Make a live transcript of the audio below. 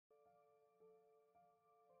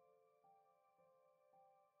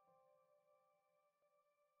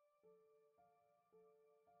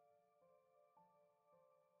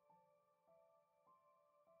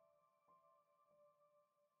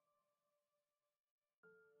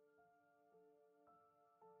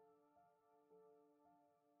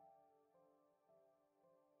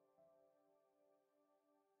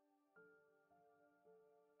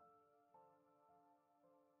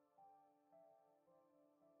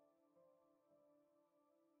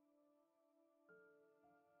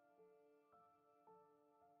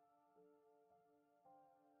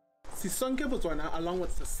Sisonke Botswana, along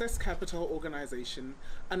with Success Capital Organization,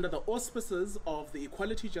 under the auspices of the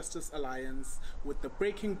Equality Justice Alliance with the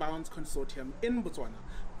Breaking Bounds Consortium in Botswana,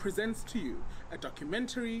 presents to you a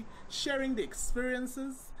documentary sharing the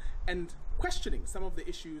experiences and questioning some of the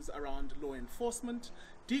issues around law enforcement,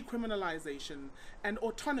 decriminalization, and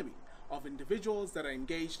autonomy of individuals that are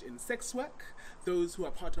engaged in sex work, those who are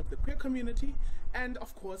part of the queer community, and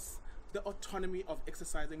of course, the autonomy of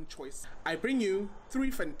exercising choice. I bring you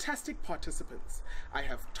three fantastic participants. I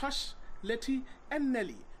have Tosh, Letty, and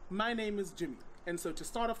Nelly. My name is Jimmy. And so to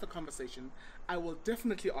start off the conversation, I will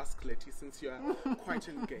definitely ask Letty, since you're quite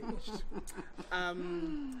engaged.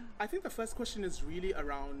 I think the first question is really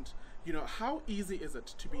around, how easy is it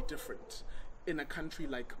to be different in a country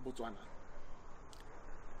like Botswana?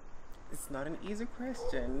 It's not an easy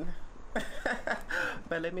question,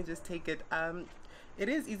 but let me just take it. It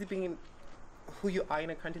is easy being who you are in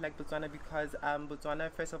a country like Botswana because Botswana,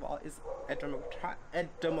 first of all, is a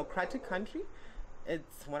democratic country.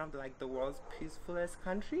 It's one of the world's peacefulest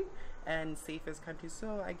country and safest country,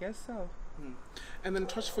 so I guess so. And then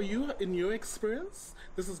Tosh, for you, in your experience,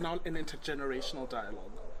 this is now an intergenerational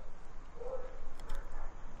dialogue.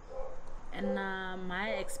 In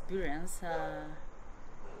my experience,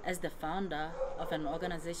 as the founder of an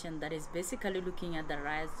organization that is basically looking at the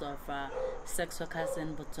rights of sex workers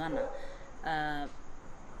in Botswana,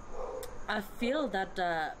 I feel that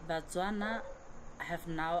Botswana have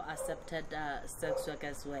now accepted sex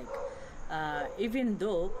workers' work, even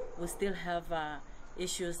though we still have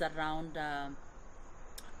issues around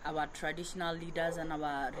our traditional leaders and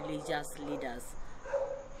our religious leaders.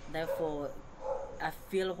 Therefore, I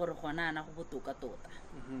feel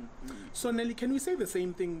So Nelly, can we say the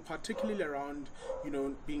same thing, particularly around,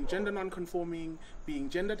 being gender non-conforming, being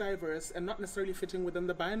gender diverse, and not necessarily fitting within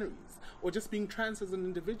the binaries, or just being trans as an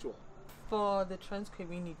individual? For the trans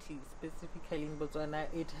community, specifically in Botswana,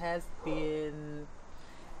 it has been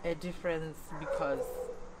a difference because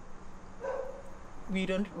we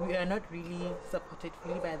are not really supported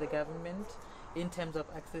fully by the government in terms of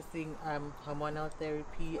accessing hormonal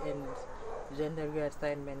therapy and gender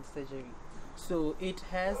reassignment surgery. So it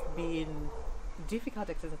has been difficult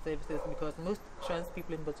accessing services because most trans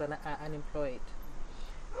people in Botswana are unemployed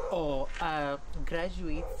or are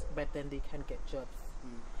graduates, but then they can't get jobs.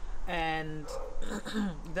 And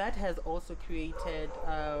that has also created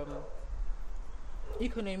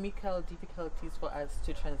economical difficulties for us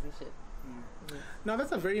to transition. Now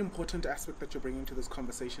that's a very important aspect that you're bringing to this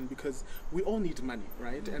conversation, because we all need money,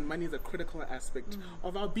 right? And money is a critical aspect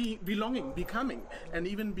of our belonging, becoming, and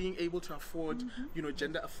even being able to afford,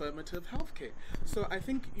 gender affirmative healthcare. So I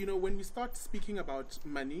think, when we start speaking about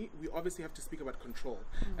money, we obviously have to speak about control.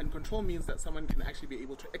 And control means that someone can actually be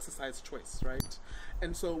able to exercise choice, right?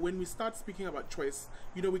 And so when we start speaking about choice,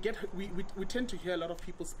 we tend to hear a lot of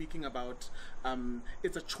people speaking about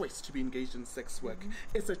it's a choice to be engaged in sex work.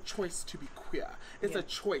 It's a choice to be queer. It's a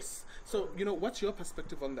choice. So, what's your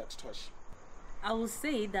perspective on that, Tosh? I will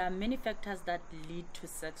say there are many factors that lead to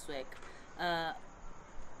sex work.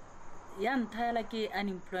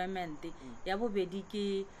 Unemployment,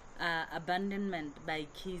 abandonment by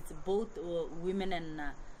kids, both women and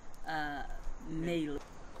male.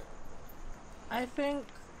 I think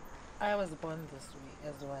I was born this way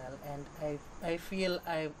as well, and I feel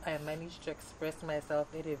I managed to express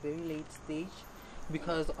myself at a very late stage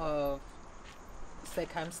because of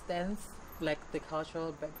circumstance, like the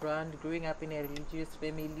cultural background, growing up in a religious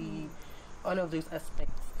family, all of those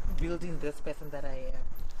aspects building this person that I am.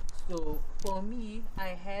 So for me, I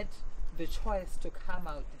had the choice to come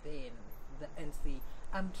out then and say,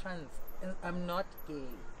 I'm trans, I'm not gay,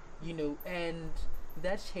 and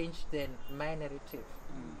that changed then my narrative.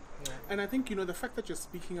 And I think, the fact that you're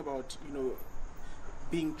speaking about,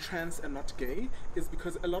 being trans and not gay is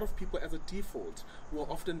because a lot of people as a default will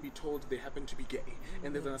often be told they happen to be gay,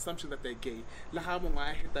 and there's an assumption that they're gay,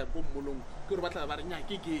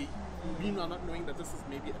 meanwhile not knowing that this is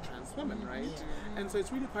maybe a trans woman, right? And so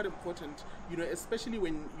it's really quite important, especially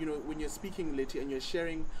when you're speaking, Letty, and you're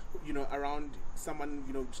sharing around someone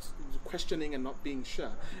questioning and not being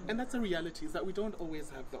sure. And that's a reality, is that we don't always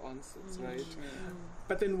have the answers, right?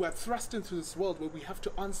 But then we're thrust into this world where we have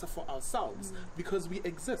to answer for ourselves because we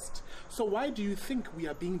exist. So why do you think we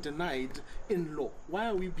are being denied in law? Why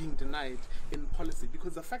are we being denied in policy?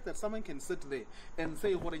 Because the fact that someone can sit there and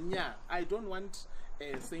say, I don't want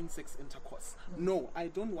same-sex intercourse. No, I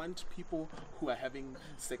don't want people who are having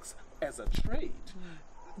sex as a trade.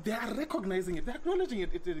 They are recognizing it, they're acknowledging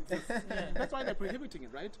it exists. That's why they're prohibiting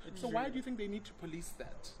it, right? So why do you think they need to police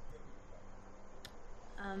that?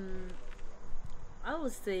 I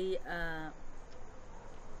would say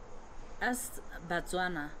as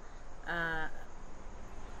Botswana,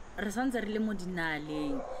 re santse re le mo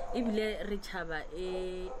dinaleng ebile re tshaba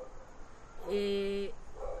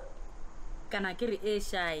kana ke re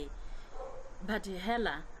shy, but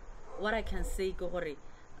hela what I can say ke gore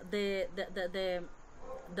the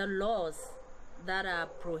laws that are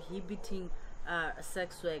prohibiting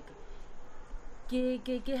sex work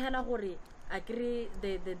ke hela gore agree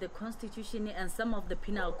the constitution and some of the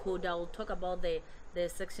penal code. I will talk about the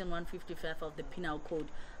section 155 of the penal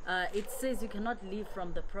code. It says you cannot live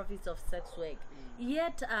from the profits of sex work.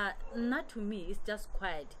 Yet not to me, it's just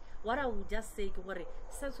quiet. What I will just say,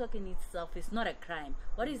 sex work in itself is not a crime.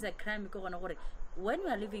 What is a crime? When you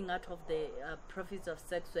are living out of the profits of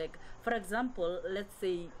sex work, for example, let's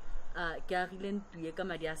say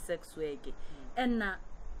sex work, and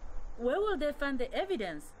where will they find the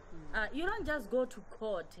evidence? You don't just go to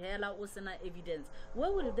court, evidence.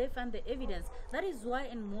 Where will they find the evidence? That is why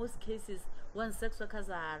in most cases when sex workers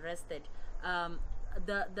are arrested,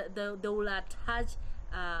 they will attach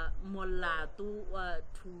molato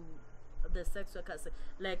to the sex workers,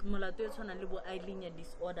 like molato etswana le bo ailing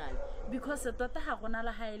disorder, because tota ha gona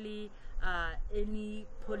la highly any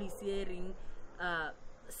policy ring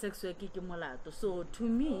sex work ke molato. So to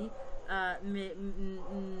me,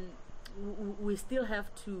 we still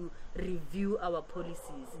have to review our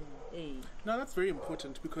policies. Now that's very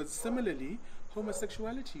important, because similarly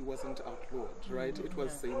homosexuality wasn't outlawed, right? It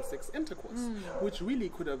was same-sex intercourse, which really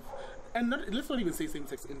could have, and let's not even say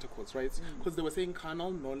same-sex intercourse, right? Because they were saying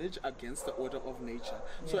carnal knowledge against the order of nature.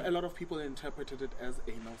 So a lot of people interpreted it as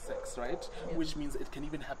anal sex, right? Which means it can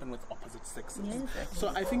even happen with opposite sexes. So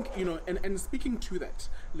I think, and speaking to that,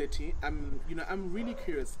 Letty, I'm really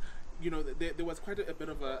curious. There was quite a bit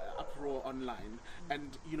of a uproar online,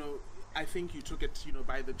 and I think you took it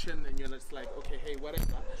by the chin, and you're just like, okay, hey,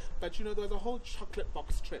 whatever. But there was a whole chocolate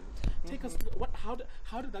box trend. Take us through,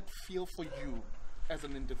 how did that feel for you as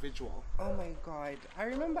an individual? Oh my God, I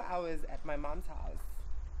remember I was at my mom's house,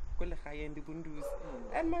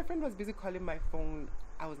 and my friend was busy calling my phone.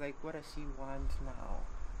 I was like, what does she want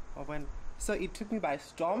now? So it took me by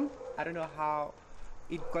storm. I don't know how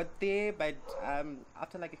it got there, but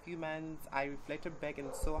after like a few months, I reflected back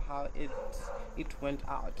and saw how it went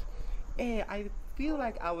out. I feel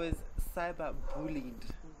like I was cyber bullied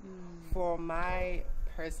for my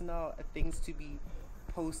personal things to be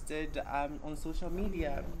posted on social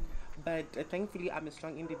media. But thankfully, I'm a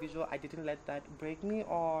strong individual. I didn't let that break me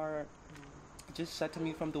or just shatter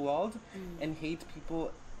me from the world and hate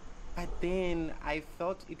people. But then I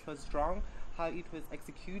felt it was wrong how it was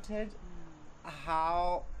executed,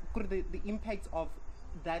 how could the impact of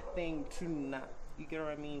that thing to you get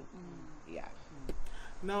what I mean? Yeah.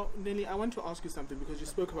 Now, Nelly, I want to ask you something, because you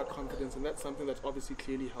spoke about confidence, and that's something that obviously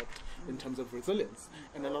clearly helped in terms of resilience.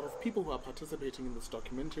 And a lot of people who are participating in this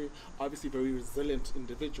documentary are obviously very resilient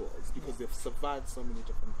individuals, because they've survived so many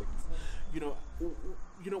different things.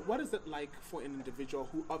 What is it like for an individual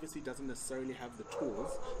who obviously doesn't necessarily have the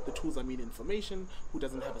tools I mean information, who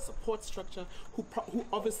doesn't have a support structure, who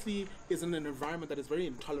obviously is in an environment that is very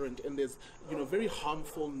intolerant, and there's very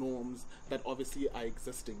harmful norms that obviously are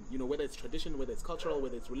existing, whether it's tradition, whether it's cultural,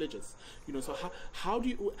 whether it's religious, so how do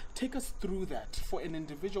you take us through that for an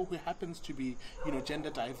individual who happens to be gender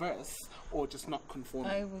diverse or just not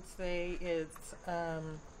conforming? I would say it's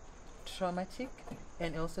traumatic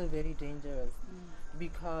and also very dangerous,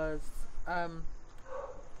 because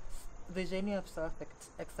the journey of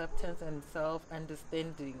self-acceptance and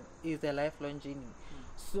self-understanding is a lifelong journey.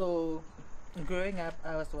 So growing up,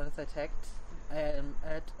 I was once attacked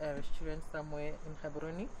at a restaurant somewhere in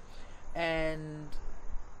Gaborone, and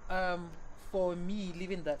for me,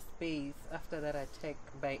 leaving that space after that attack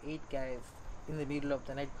by 8 guys in the middle of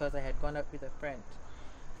the night because I had gone out with a friend,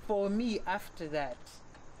 for me, after that,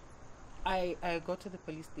 I got to the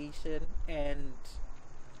police station, and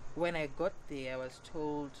when I got there, I was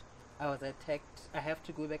told I was attacked. I have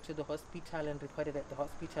to go back to the hospital and report it at the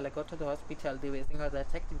hospital. I got to the hospital, they were saying I was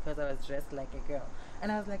attacked because I was dressed like a girl.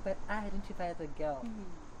 And I was like, but I identify as a girl.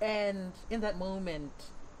 And in that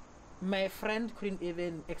moment, my friend couldn't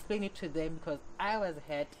even explain it to them because I was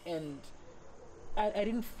hurt, and I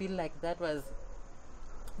didn't feel like that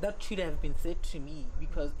should have been said to me,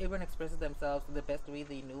 because everyone expresses themselves the best way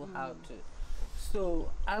they know how to. So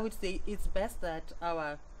I would say it's best that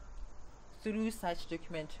through such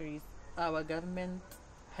documentaries, our government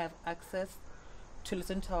have access to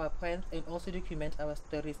listen to our points and also document our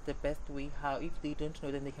stories the best way. How, if they don't know,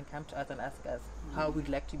 then they can come to us and ask us how we'd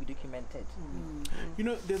like to be documented.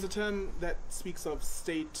 There's a term that speaks of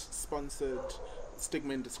state-sponsored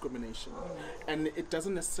stigma and discrimination. And it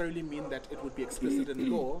doesn't necessarily mean that it would be explicit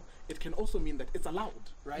in law. It can also mean that it's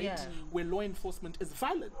allowed, right? Yeah. Where law enforcement is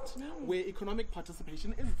violent, where economic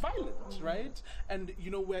participation is violent, right? And you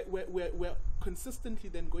know, we're consistently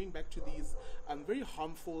then going back to these very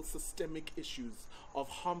harmful systemic issues of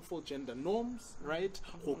harmful gender norms, right?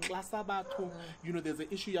 You know, there's an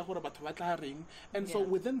issue ya gore batho ba tla reng. And so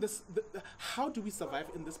within this, how do we survive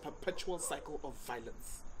in this perpetual cycle of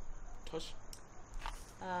violence? Tosh?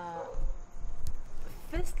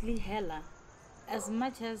 Firstly, Hela, as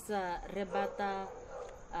much as rebata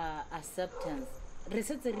acceptance,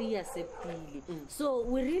 so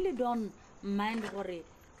we really don't mind gore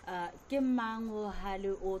ke mang o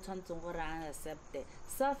hale o tshwantseng gore a accept.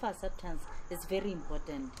 Self-acceptance is very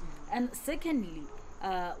important. And secondly,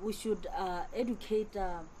 we should educate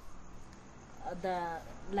the,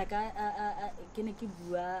 like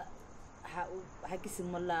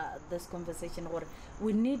this conversation, or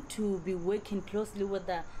we need to be working closely with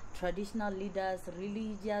the traditional leaders,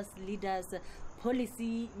 religious leaders,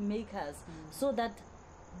 policy makers, so that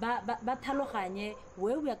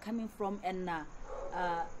where we are coming from, and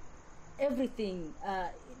everything,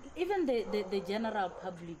 even the general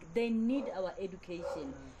public, they need our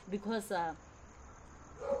education, because the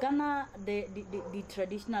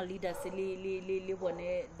traditional leaders, the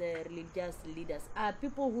religious leaders are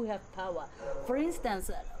people who have power. For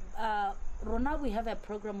instance, Rona, we have a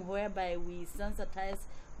program whereby we sensitize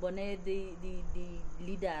the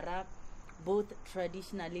leader, both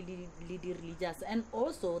traditionally religious and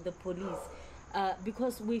also the police,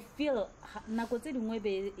 because we feel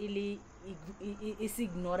is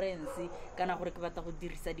ignorance kana gore ke batla go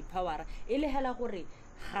dirisa di power ele hela gore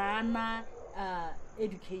gana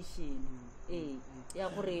education ya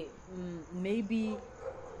gore maybe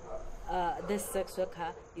this sex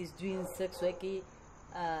worker is doing sex work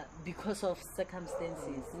because of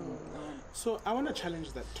circumstances. So I want to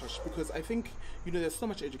challenge that, Tosh, because I think, you know, there's so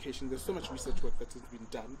much education, there's so much research work that has been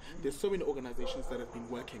done, there's so many organizations that have been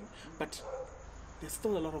working, but there's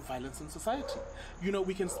still a lot of violence in society. You know,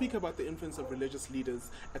 we can speak about the influence of religious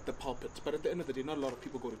leaders at the pulpit, but at the end of the day, not a lot of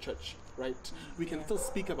people go to church, right? We can still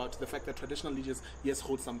speak about the fact that traditional leaders, yes,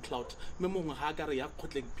 hold some clout. People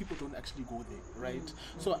don't actually go there, right?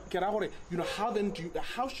 So, you know,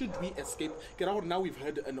 how should we escape? Now we've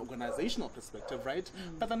heard an organizational perspective, right?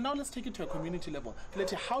 But then now let's take it to a community level.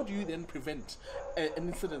 How do you then prevent an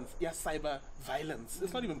incident, cyber violence?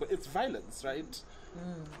 It's not even, but it's violence, right?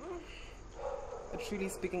 Truly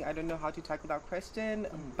speaking, I don't know how to tackle that question,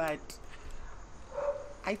 but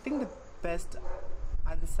I think the best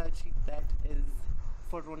answer to that is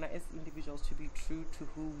for Rona as individuals to be true to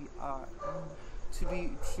who we are, to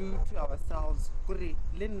be true to ourselves.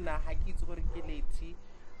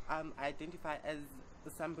 Identify as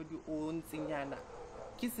somebody who owns Inyana.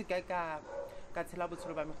 The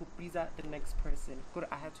next person.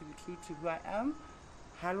 I have to be true to who I am.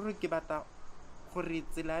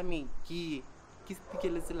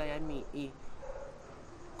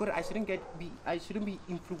 I shouldn't be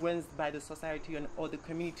influenced by the society or the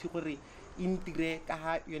community because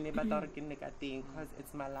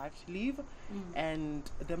it's my life to live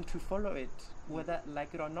and them to follow it, whether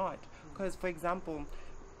like it or not. Because for example,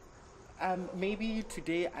 maybe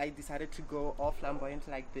today I decided to go all flamboyant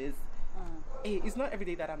like this. It's not every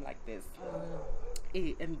day that I'm like this.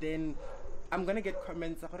 And then I'm gonna get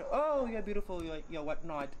comments about, oh, you're beautiful, you're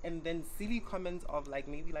whatnot, and then silly comments of like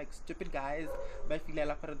maybe like stupid guys, but feel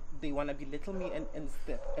like they wanna belittle me and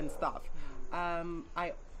stuff.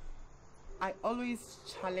 I always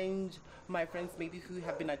challenge my friends maybe who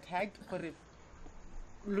have been attacked.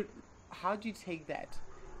 Look, how do you take that?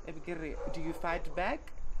 Do you fight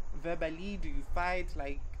back verbally? Do you fight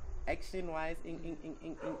like action-wise?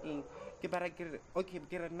 Okay,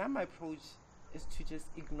 now my approach is to just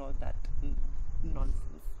ignore that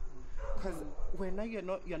nonsense, because when now you're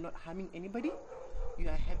not harming anybody, you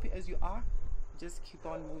are happy as you are, just keep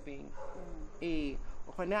on moving.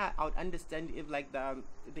 For now I would understand if like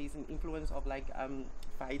there's an influence of like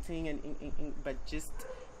fighting and but just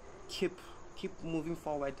keep moving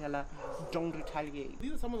forward. Don't retaliate.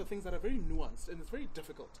 These are some of the things that are very nuanced and it's very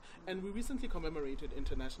difficult. And we recently commemorated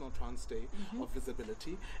International Trans Day of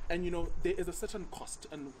Visibility, and you know there is a certain cost,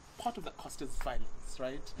 and part of that cost is violence,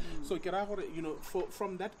 right? So you know,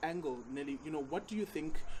 from that angle, Nelly, you know, what do you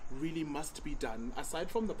think really must be done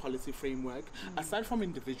aside from the policy framework, aside from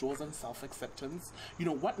individuals and self-acceptance? You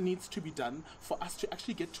know, what needs to be done for us to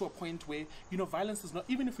actually get to a point where, you know, violence is not,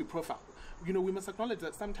 even if we profile, you know, we must acknowledge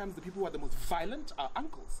that sometimes the people who are the most violent are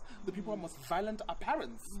uncles. The people who are most violent are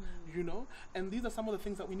parents, you know? And these are some of the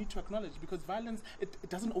things that we need to acknowledge, because violence, it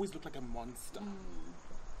doesn't always look like a monster.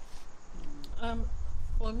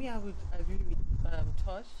 For me, I would agree with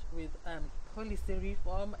Tosh with policy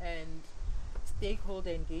reform and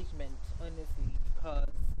stakeholder engagement, honestly, because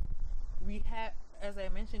we have, as I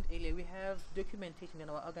mentioned earlier, we have documentation in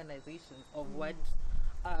our organizations of what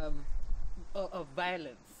of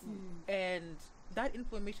violence, and that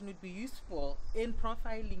information would be useful in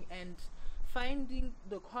profiling and finding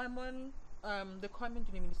the common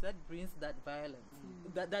denominator that brings that violence,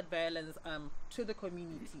 that violence to the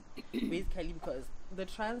community, basically, because the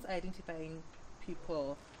trans identifying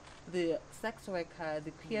people, the sex worker,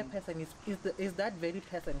 the queer person is that very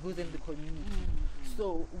person who's in the community.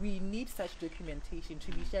 So we need such documentation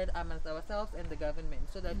to be shared amongst ourselves and the government,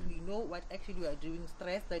 so that we know what actually we are doing,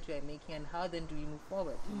 stress that we are making, and how then do we move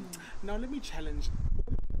forward. Now let me challenge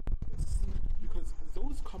this, because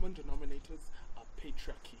those common denominators are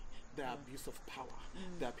patriarchy. There are abuse of power.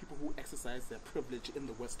 There are people who exercise their privilege in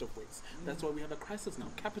the worst of ways. That's why we have a crisis now.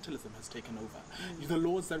 Capitalism has taken over. The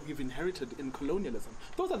laws that we've inherited in colonialism,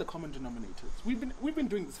 those are the common denominators. We've been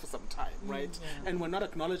doing this for some time, right? And we're not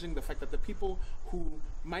acknowledging the fact that the people who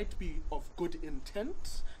might be of good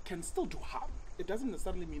intent can still do harm. It doesn't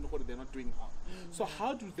necessarily mean that they're not doing harm. So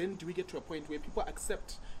how do we get to a point where people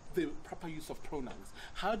accept the proper use of pronouns?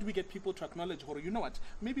 How do we get people to acknowledge, or you know what,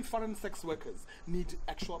 maybe foreign sex workers need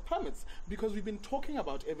actual permits? Because we've been talking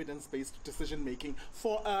about evidence-based decision making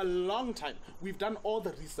for a long time. We've done all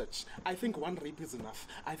the research. I think one rape is enough.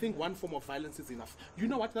 I think one form of violence is enough. You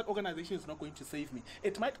know what, that organization is not going to save me.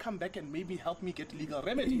 It might come back and maybe help me get legal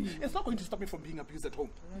remedy. It's not going to stop me from being abused at home.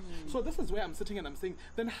 So this is where I'm sitting and I'm saying,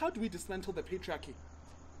 then how do we dismantle the patriarchy?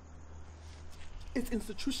 It's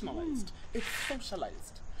institutionalized. It's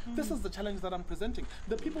socialized. This is the challenge that I'm presenting.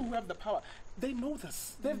 The people who have the power, they know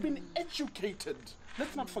this. They've been educated.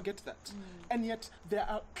 Let's not forget that. And yet they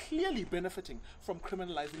are clearly benefiting from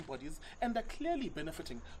criminalizing bodies, and they're clearly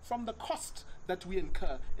benefiting from the cost that we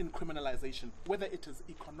incur in criminalization, whether it is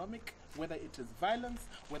economic, whether it is violence,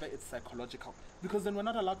 whether it's psychological. Because then we're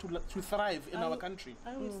not allowed to thrive in our country.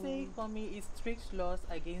 I would say for me, it's strict laws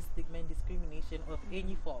against stigma and discrimination of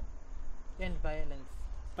any form and violence.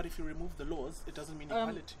 But if you remove the laws, it doesn't mean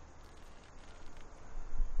equality.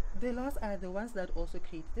 The laws are the ones that also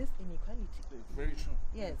create this inequality. Very true.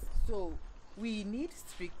 Yes. So we need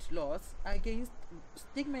strict laws against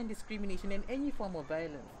stigma and discrimination and any form of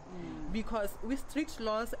violence. Because with strict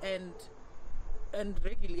laws and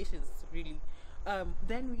regulations, really,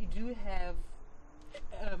 then we do have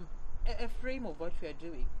a frame of what we are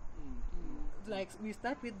doing. Like, we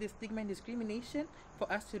start with the stigma and discrimination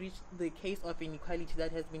for us to reach the case of inequality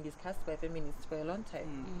that has been discussed by feminists for a long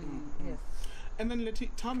time. Yes. And then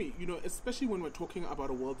tell me, you know, especially when we're talking about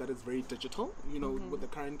a world that is very digital, you know, with the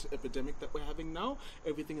current epidemic that we're having now,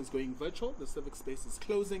 everything is going virtual, the civic space is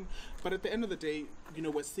closing. But at the end of the day, you know,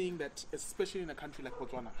 we're seeing that, especially in a country like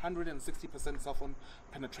Botswana, 160% cell phone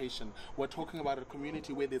penetration. We're talking about a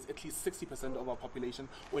community where there's at least 60% of our population,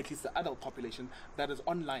 or at least the adult population, that is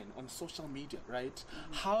online, on social media, right?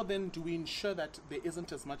 How then do we ensure that there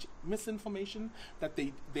isn't as much misinformation, that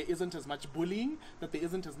there isn't as much bullying, that there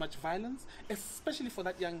isn't as much violence, especially for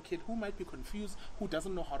that young kid who might be confused, who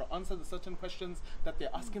doesn't know how to answer the certain questions that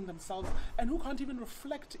they're asking themselves, and who can't even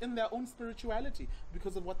reflect in their own spirituality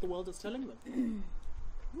because of what the world is telling them?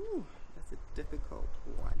 Ooh, that's a difficult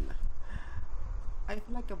one. I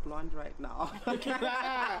feel like a blonde right now.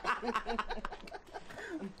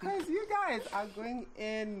 Because you guys are going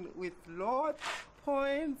in with law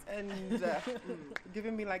points and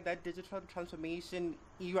giving me like that digital transformation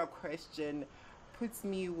era question puts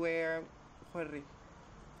me where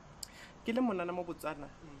ke le monana mo Botswana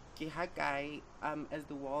ke ha kae as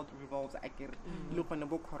the world revolves akere le gone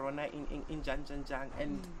bo corona in jang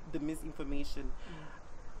and the misinformation.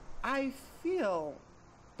 I feel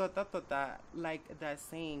tota like they're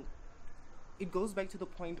saying it goes back to the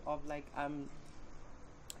point of like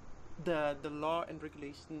the law and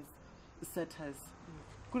regulations setters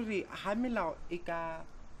kuri ha melao e ka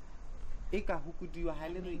hukudiwa ha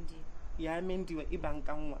le ya mendiwa e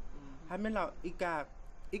bankangwa ha melao e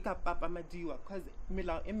ka papamadiwa cause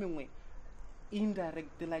melao e mengwe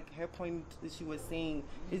indirect, like her point she was saying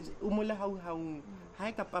is umola ha ha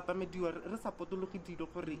e ka papamadiwa re sapotologe dilo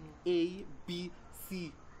gore A B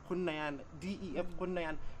C go nna yana D E F go nna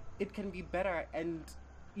yana. It can be better, and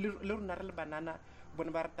le rona re le banana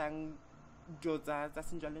bona ba ratang jotsa tsa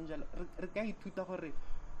senjalo re ka ithuta gore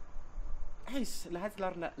eish la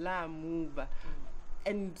hatla rona la move.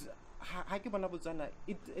 And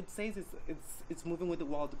it says it's moving with the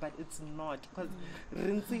world, but it's not, because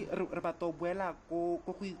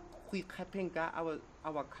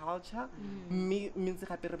our culture means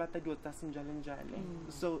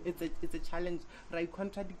so it's a challenge, right?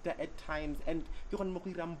 Contradict at times, and you can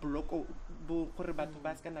block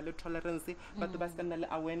tolerance,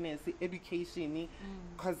 awareness, education,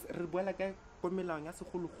 because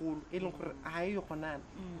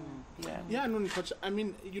yeah, no, Coach. I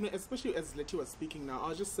mean, especially as Letty was speaking now, I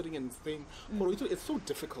was just sitting and saying, it's so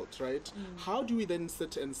difficult, right? How do we then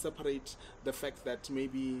sit and separate the fact that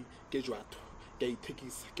maybe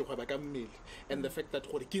and the fact that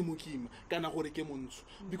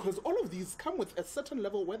because all of these come with a certain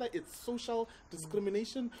level, whether it's social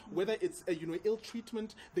discrimination, whether it's ill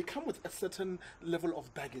treatment, they come with a certain level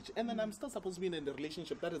of baggage, and then I'm still supposed to be in a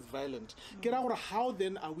relationship that is violent. How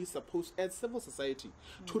then are we supposed as civil society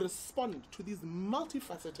to respond to these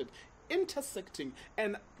multifaceted, intersecting,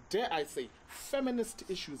 and dare I say, feminist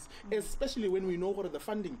issues, especially when we know what the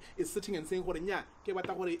funding is sitting and saying, in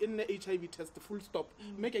the HIV test, full stop,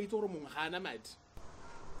 make it all mad.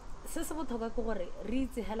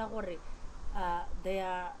 They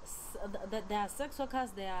are sex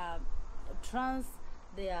workers, they are trans,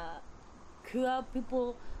 they are queer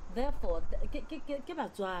people, therefore,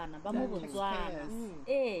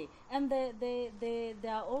 and they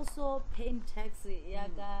are also paying tax,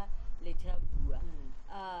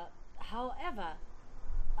 however,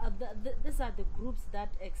 these are the groups that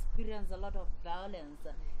experience a lot of violence,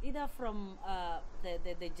 either from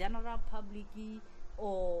the general public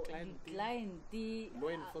or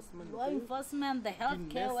law enforcement, the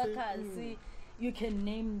healthcare workers, you can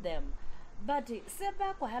name them. But the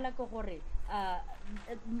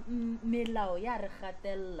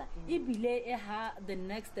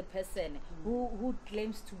next person who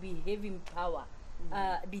claims to be having power,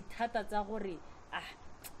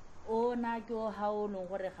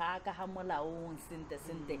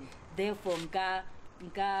 therefore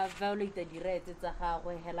violate the rights.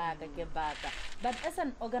 But as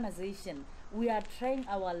an organization, we are trying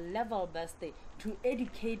our level best to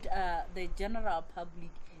educate the general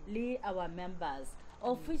public, our members,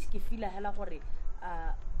 of which ke feel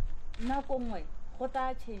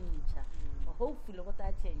hopefully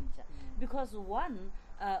change, because one,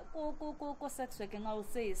 sex working, I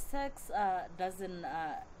would say sex doesn't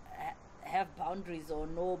have boundaries or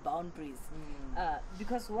no boundaries,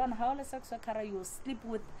 because one, how a sex worker, you sleep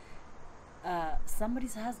with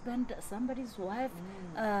somebody's husband, somebody's wife,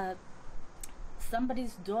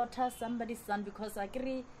 somebody's daughter, somebody's son, because I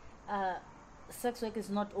agree, sex work is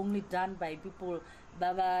not only done by people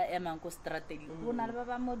baba emanko strategy,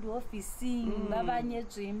 baba modi officing, baba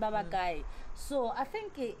nyetsweng, baba kai. So I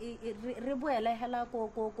think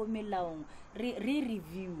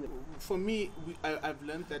review. For me, I've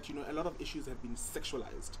learned that a lot of issues have been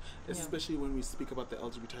sexualized, especially when we speak about the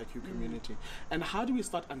LGBTIQ community. And how do we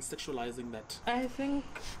start unsexualizing that? I think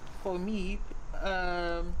for me,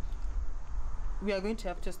 we are going to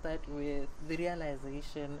have to start with the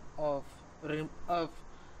realization of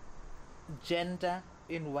gender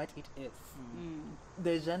in what it is.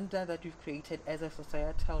 The gender that we've created as a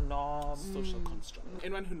societal norm, social construct.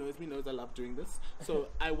 Anyone who knows me knows I love doing this, so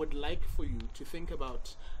I would like for you to think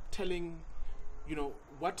about telling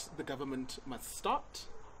what the government must start,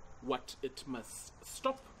 what it must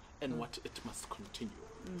stop, and what it must continue.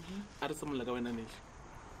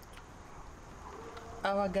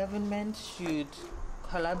 Our government should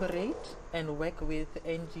collaborate and work with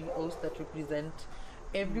NGOs that represent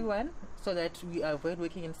everyone, so that we avoid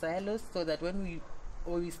working in silos, so that when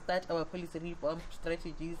we start our policy reform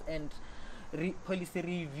strategies and policy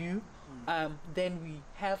review, then we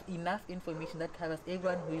have enough information that covers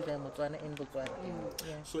everyone who is a Botswana in Botswana.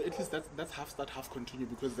 So at least that's half start, half continue,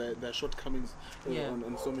 because there are shortcomings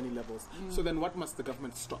on so many levels. So then what must the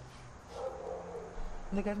government stop?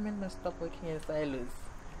 The government must stop working in silos.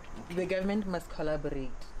 The government must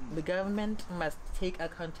collaborate. The government must take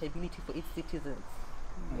accountability for its citizens.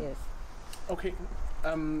 Yes. Okay.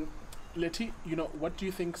 Letty, what do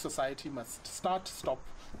you think society must start, stop,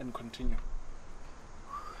 and continue?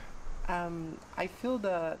 I feel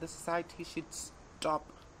the society should stop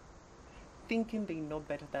thinking they know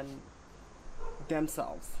better than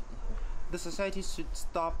themselves. The society should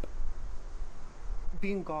stop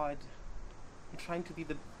being God and trying to be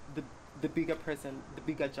the the bigger person, the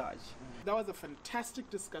bigger judge. That was a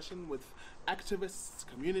fantastic discussion with activists,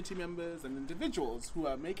 community members, and individuals who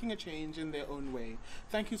are making a change in their own way.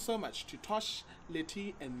 Thank you so much to Tosh,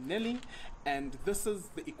 Letty, and Nelly. And this is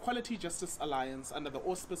the Equality Justice Alliance under the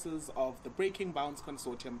auspices of the Breaking Bounds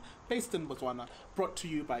Consortium based in Botswana, brought to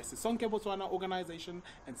you by Sisonke Botswana Organization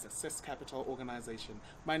and Success Capital Organization.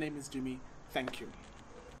 My name is Jimmy. Thank you.